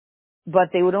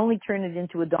 But they would only turn it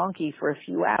into a donkey for a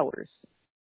few hours.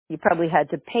 You probably had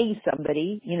to pay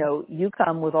somebody, you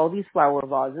come with all these flower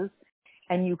vases,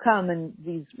 and you come and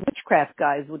these witchcraft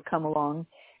guys would come along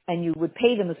and you would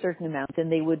pay them a certain amount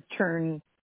and they would turn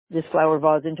this flower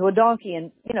vase into a donkey.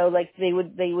 And, like they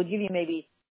would give you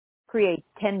create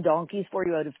 10 donkeys for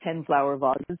you out of 10 flower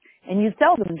vases, and you'd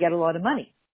sell them and get a lot of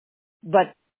money.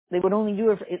 But they would only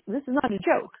do it this is not a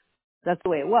joke. That's the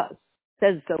way it was. It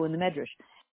says so in the Medrash.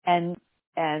 And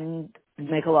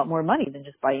make a lot more money than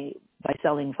just by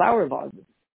selling flower vases.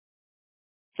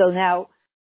 So now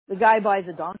the guy buys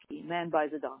a donkey, man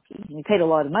buys a donkey, and he paid a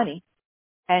lot of money,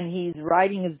 and he's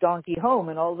riding his donkey home,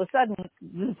 and all of a sudden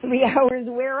the 3 hours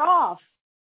wear off,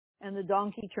 and the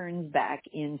donkey turns back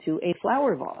into a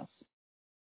flower vase.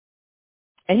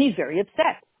 And he's very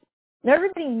upset. Now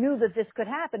everybody knew that this could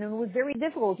happen, and it was very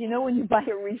difficult. When you buy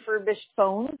a refurbished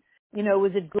phone,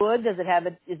 is it good?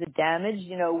 Is it damaged?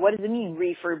 What does it mean,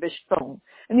 refurbished phone?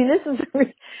 I mean, this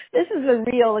is a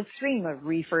real extreme of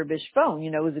refurbished phone.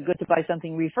 Is it good to buy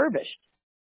something refurbished?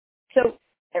 So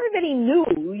everybody knew,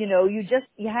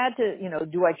 you had to,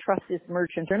 do I trust this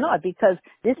merchant or not? Because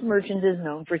this merchant is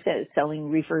known for selling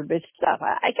refurbished stuff.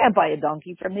 I can't buy a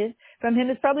donkey from him.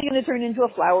 It's probably going to turn into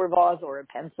a flower vase or a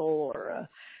pencil or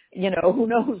who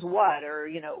knows what, or,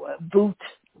 a boot.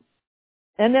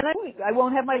 And then I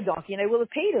won't have my donkey and I will have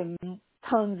paid him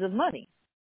tons of money.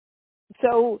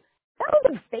 So that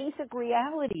was a basic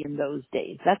reality in those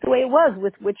days. That's the way it was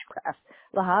with witchcraft,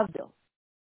 lahavdil.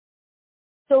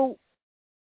 So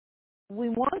we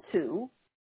want to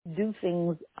do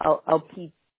things al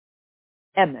pi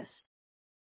emes.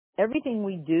 Everything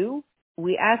we do,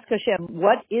 we ask Hashem,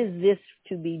 what is this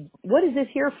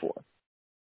here for?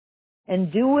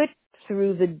 And do it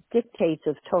through the dictates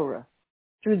of Torah,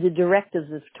 through the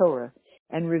directives of Torah,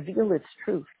 and reveal its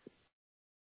truth.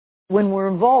 When we're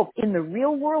involved in the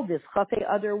real world, this chafei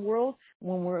other world,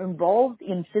 when we're involved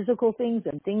in physical things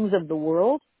and things of the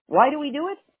world, why do we do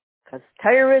it? Because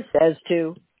Torah says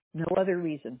to, no other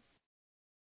reason.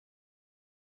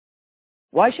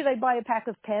 Why should I buy a pack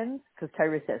of pens? Because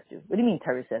Torah says to. What do you mean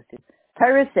Torah says to?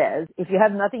 Torah says if you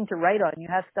have nothing to write on, you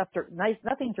have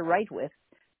nothing to write with,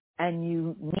 and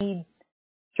you need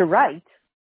to write,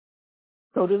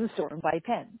 go to the store and buy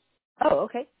pens. Oh,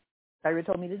 okay. Torah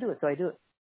told me to do it, so I do it.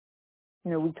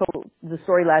 We told the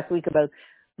story last week about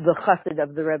the chassid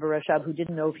of the Rebbe Rashab who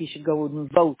didn't know if he should go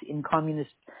and vote in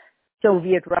communist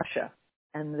Soviet Russia.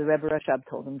 And the Rebbe Rashab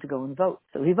told him to go and vote.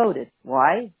 So he voted.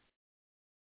 Why?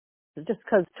 Just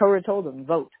because Torah told him,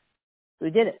 vote. So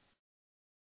he did it.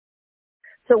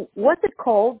 So what's it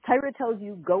called? Torah tells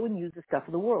you, go and use the stuff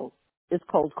of the world. It's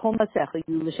called Kol Masecha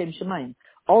Yu L'Shem Shemayim.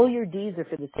 All your deeds are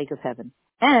for the sake of heaven.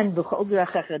 And B'chol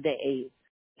D'rachecha De'eyu.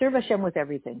 Serve Hashem with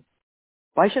everything.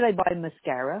 Why should I buy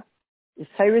mascara? If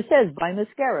Torah says, buy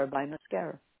mascara, buy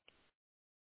mascara.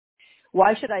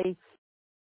 Why should I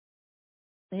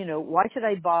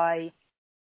buy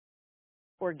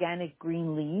organic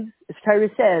green leaves? If Torah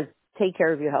says, take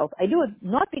care of your health. I do it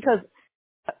not because,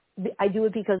 I do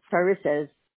it because Torah says,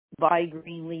 buy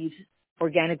green leaves,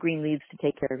 organic green leaves to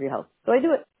take care of your health. So I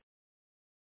do it.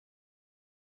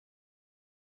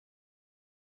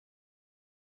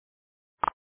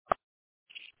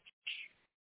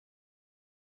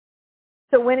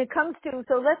 So when it comes to,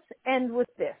 so let's end with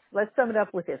this. Let's sum it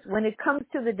up with this. When it comes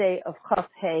to the day of Chaf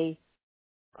Hei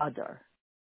Adar,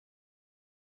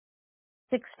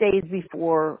 6 days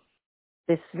before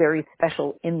this very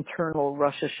special internal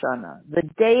Rosh Hashanah, the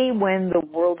day when the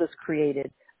world is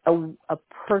created, a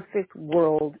perfect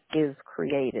world is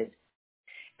created.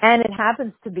 And it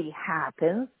happens to be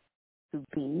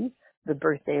the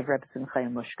birthday of Rebbe Simcha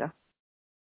Mushka.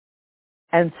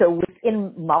 And so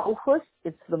within Malchus,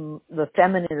 it's the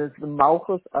feminine is the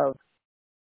Malchus of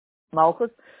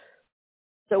Malchus.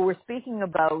 So we're speaking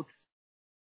about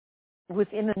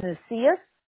within the Nesias,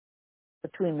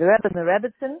 between the Rebbe and the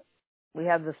Rebbetzin, we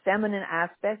have the feminine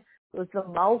aspect. So it's the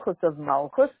Malchus of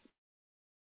Malchus.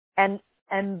 And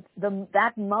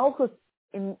that Malchus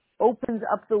opens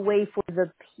up the way for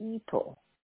the people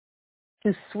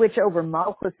to switch over.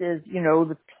 Malchus is,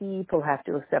 the people have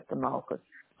to accept the Malchus.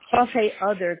 Chaf Hei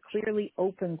Adar clearly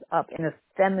opens up in a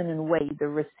feminine way. The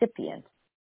recipient,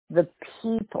 the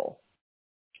people,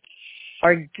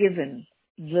 are given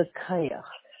the kayach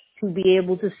to be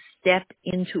able to step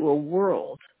into a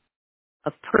world,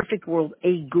 a perfect world,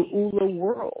 a geula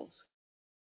world,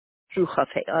 through Chaf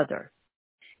Hei Adar.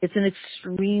 It's an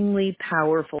extremely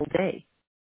powerful day.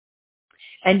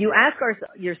 And you ask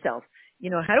yourself,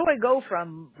 how do I go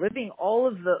from living all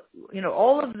of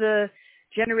the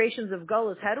generations of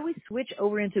Gullus, how do we switch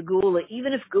over into Geula?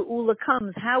 Even if Geula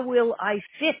comes, how will I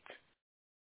fit?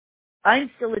 I'm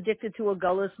still addicted to a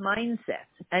Gullus mindset.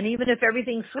 And even if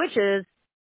everything switches,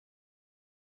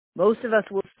 most of us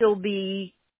will still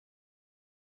be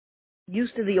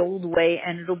used to the old way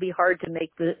and it'll be hard to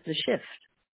make the shift.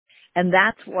 And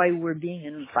that's why we're being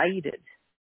invited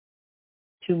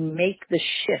to make the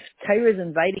shift. Torah is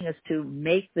inviting us to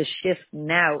make the shift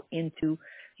now into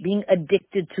being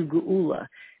addicted to Geula,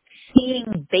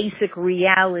 seeing basic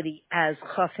reality as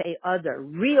Chaf Hei Adar,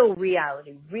 real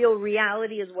reality. Real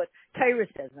reality is what Torah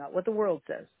says, not what the world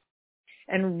says.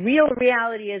 And real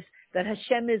reality is that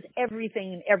Hashem is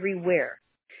everything and everywhere.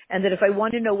 And that if I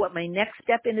want to know what my next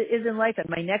step is in life, and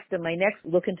my next,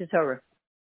 look into Torah.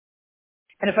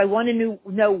 And if I want to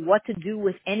know what to do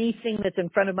with anything that's in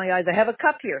front of my eyes, I have a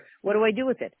cup here. What do I do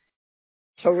with it?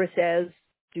 Torah says,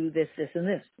 do this, this, and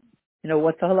this.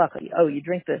 What's the halacha? Oh, you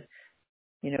drink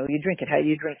you drink it. How do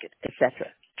you drink it? Etc.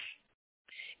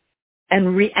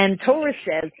 And Torah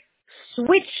says,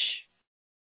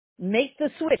 make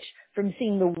the switch from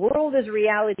seeing the world as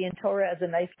reality and Torah as a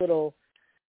nice little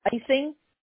icing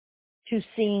to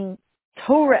seeing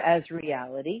Torah as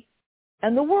reality,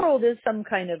 and the world is some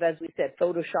kind of, as we said,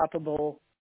 photoshoppable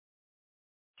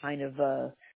kind of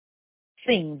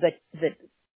thing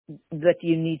that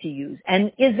you need to use.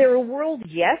 And is there a world?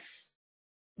 Yes,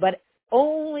 but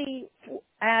only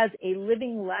as a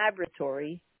living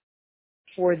laboratory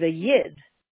for the Yid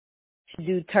to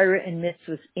do Torah and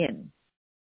mitzvahs in.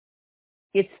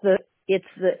 It's the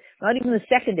not even the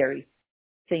secondary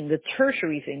thing, the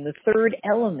tertiary thing, the third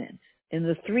element in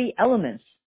the three elements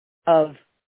of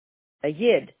a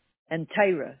Yid and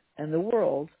Torah and the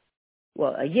world.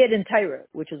 Well, a Yid and Torah,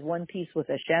 which is one piece with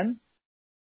Hashem,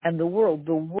 and the world.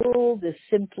 The world is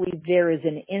simply there as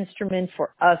an instrument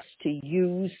for us to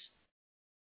use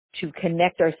to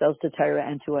connect ourselves to Torah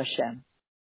and to Hashem.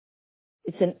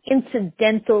 It's an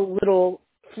incidental little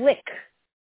flick,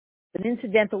 an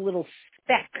incidental little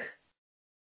speck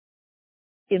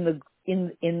in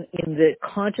the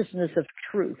consciousness of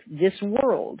truth. This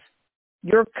world,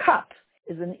 your cup,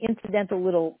 is an incidental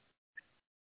little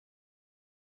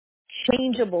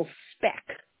changeable speck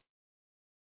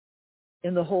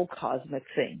in the whole cosmic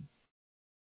thing.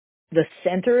 The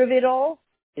center of it all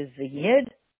is the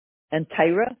Yid and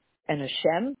Torah and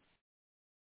Hashem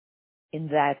in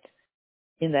that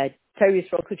Torah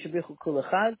Yisrael Kuchabrichu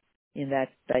Kulachad, in that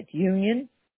union,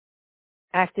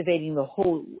 activating the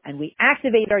whole, and we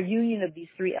activate our union of these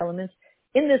three elements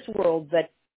in this world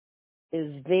that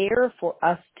is there for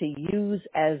us to use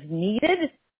as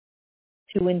needed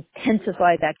to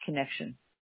intensify that connection,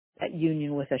 that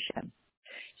union with Hashem.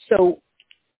 So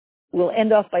we'll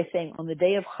end off by saying on the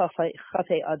day of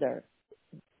Chafei Adar,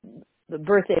 the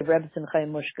birthday of Rebbetzin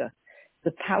Chaim Mushka,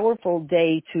 the powerful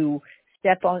day to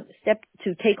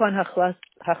take on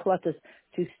hachlatas,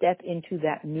 to step into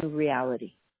that new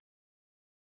reality.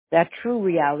 That true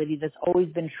reality that's always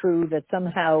been true, that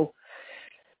somehow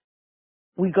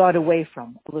we got away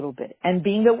from a little bit. And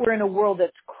being that we're in a world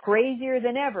that's crazier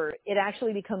than ever, it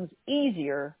actually becomes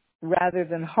easier rather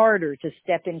than harder to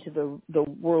step into the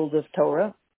world of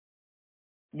Torah,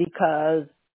 because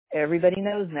everybody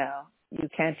knows now you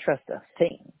can't trust a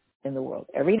thing in the world.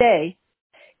 Every day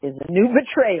is a new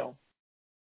betrayal.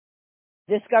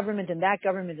 This government and that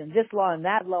government and this law and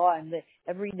that law, and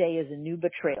every day is a new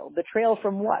betrayal. Betrayal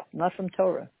from what? Not from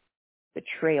Torah.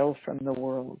 Betrayal from the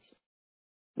world.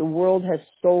 The world has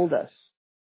sold us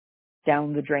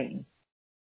down the drain.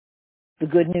 The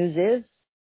good news is,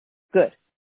 good.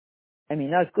 I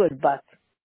mean, not good, but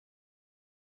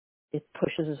it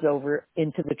pushes us over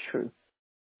into the truth.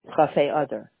 Chafei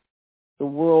Adar. The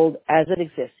world as it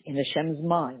exists in Hashem's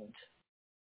mind.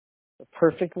 The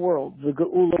perfect world, the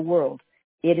Geula world.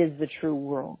 It is the true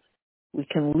world. We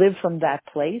can live from that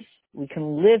place. We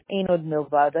can live Einod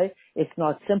Milvada. It's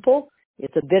not simple.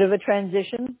 It's a bit of a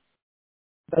transition,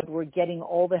 but we're getting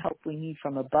all the help we need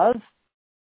from above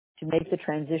to make the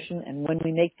transition. And when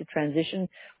we make the transition,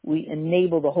 we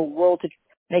enable the whole world to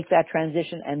make that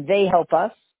transition, and they help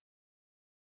us.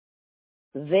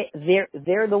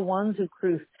 They're the ones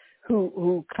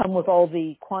who come with all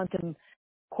the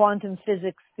quantum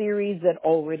physics theories that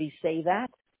already say that.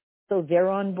 So they're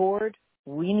on board.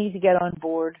 We need to get on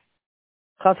board.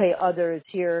 Chafei Adar is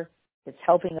here. It's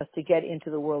helping us to get into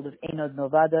the world of Einod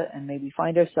Milvada, and may we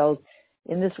find ourselves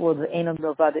in this world of Einod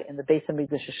Milvada in the Beis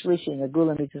Hamikdash Shlishi, in the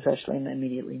Geula Mitzvah Shlema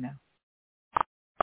immediately now.